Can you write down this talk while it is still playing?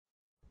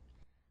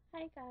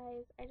Hi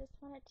guys, I just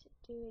wanted to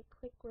do a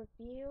quick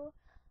review.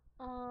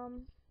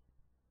 Um,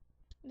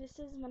 this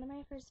is one of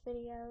my first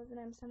videos and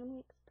I'm 7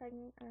 weeks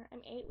pregnant, or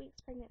I'm 8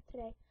 weeks pregnant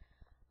today.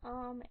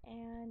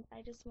 And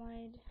I just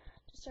wanted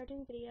to start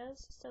doing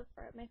videos. So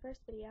for my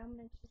first video, I'm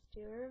going to just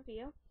do a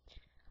review.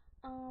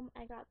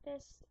 I got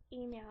this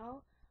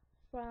email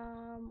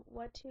from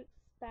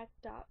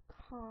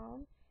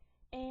whattoexpect.com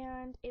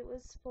and it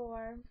was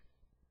for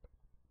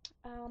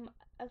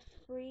a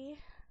free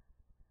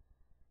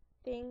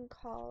thing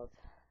called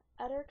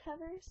Udder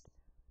covers.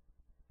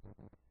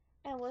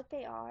 And what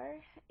they are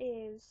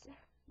is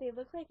they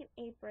look like an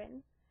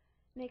apron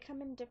and they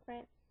come in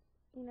different,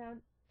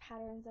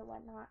 patterns and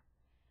whatnot.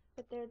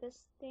 But they're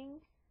this thing,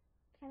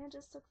 kind of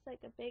just looks like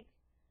a big,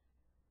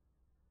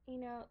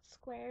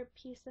 square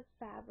piece of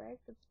fabric.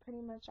 That's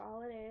pretty much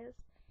all it is.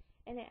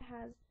 And it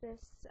has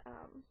this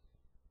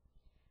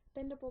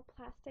bendable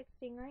plastic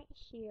thing right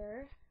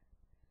here.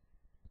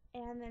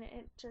 And then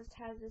it just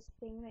has this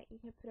thing that you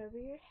can put over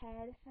your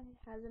head, and it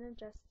has an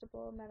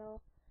adjustable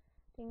metal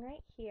thing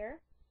right here.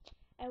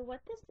 And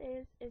what this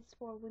is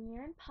for when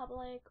you're in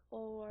public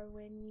or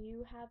when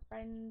you have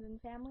friends and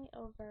family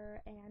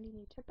over and you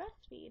need to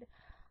breastfeed.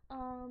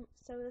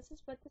 So this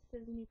is what this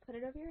is, and you put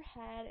it over your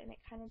head and it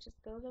kind of just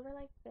goes over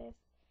like this.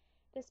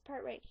 This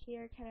part right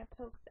here kind of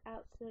pokes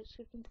out so that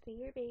you can see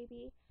your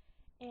baby,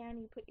 and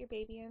you put your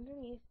baby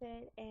underneath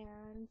it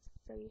and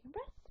so you can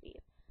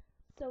breastfeed.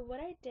 So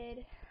what I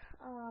did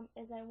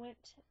is I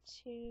went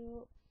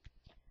to,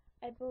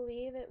 I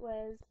believe it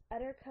was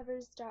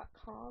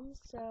uddercovers.com,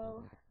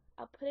 so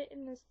I'll put it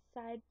in the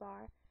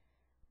sidebar.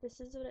 This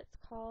is what it's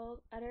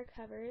called, Udder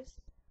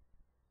Covers,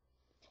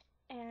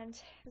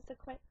 and it's a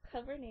quite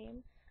clever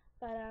name,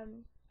 but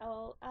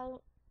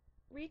I'll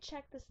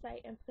recheck the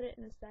site and put it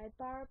in the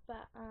sidebar,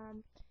 but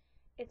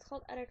it's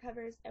called Udder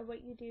Covers, and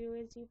what you do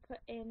is you put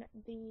in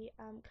the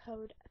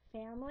code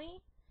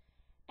FAMILY,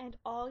 and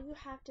all you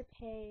have to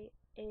pay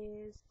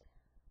is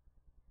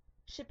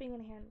shipping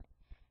and handling.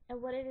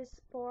 And what it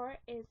is for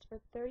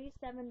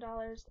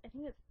 $37, I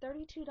think it's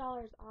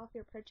 $32 off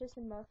your purchase,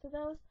 and most of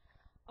those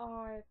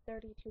are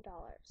 $32.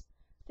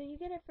 So you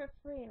get it for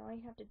free, and all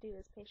you have to do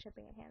is pay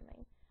shipping and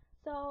handling.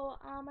 So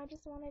I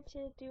just wanted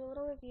to do a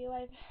little review.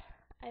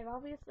 I've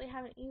obviously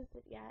haven't used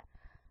it yet,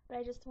 but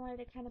I just wanted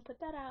to kind of put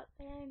that out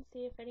there and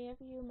see if any of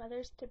you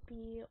mothers to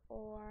be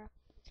or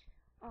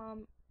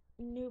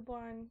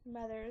newborn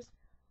mothers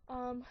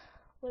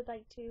would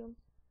like to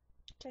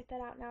check that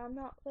out. Now I'm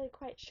not really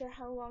quite sure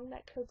how long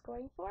that code's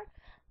going for,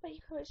 but you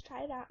can always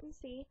try it out and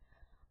see.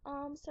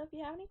 So if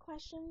you have any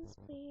questions,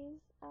 please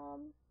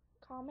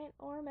comment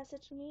or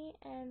message me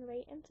and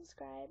rate and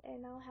subscribe,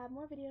 and I'll have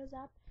more videos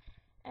up.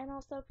 And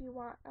also if you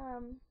want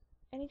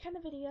any kind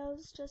of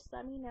videos, just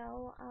let me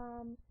know.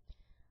 I'm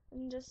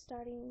just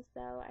starting,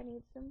 so I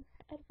need some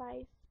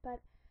advice, but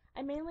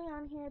I'm mainly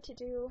on here to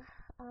do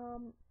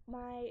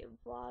my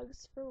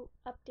vlogs for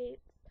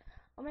updates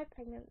on my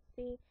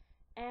pregnancy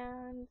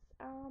and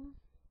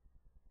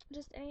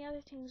just any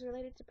other things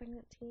related to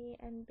pregnancy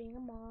and being a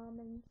mom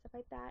and stuff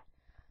like that.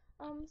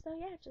 So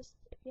yeah, just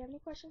if you have any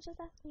questions, just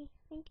ask me.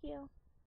 Thank you.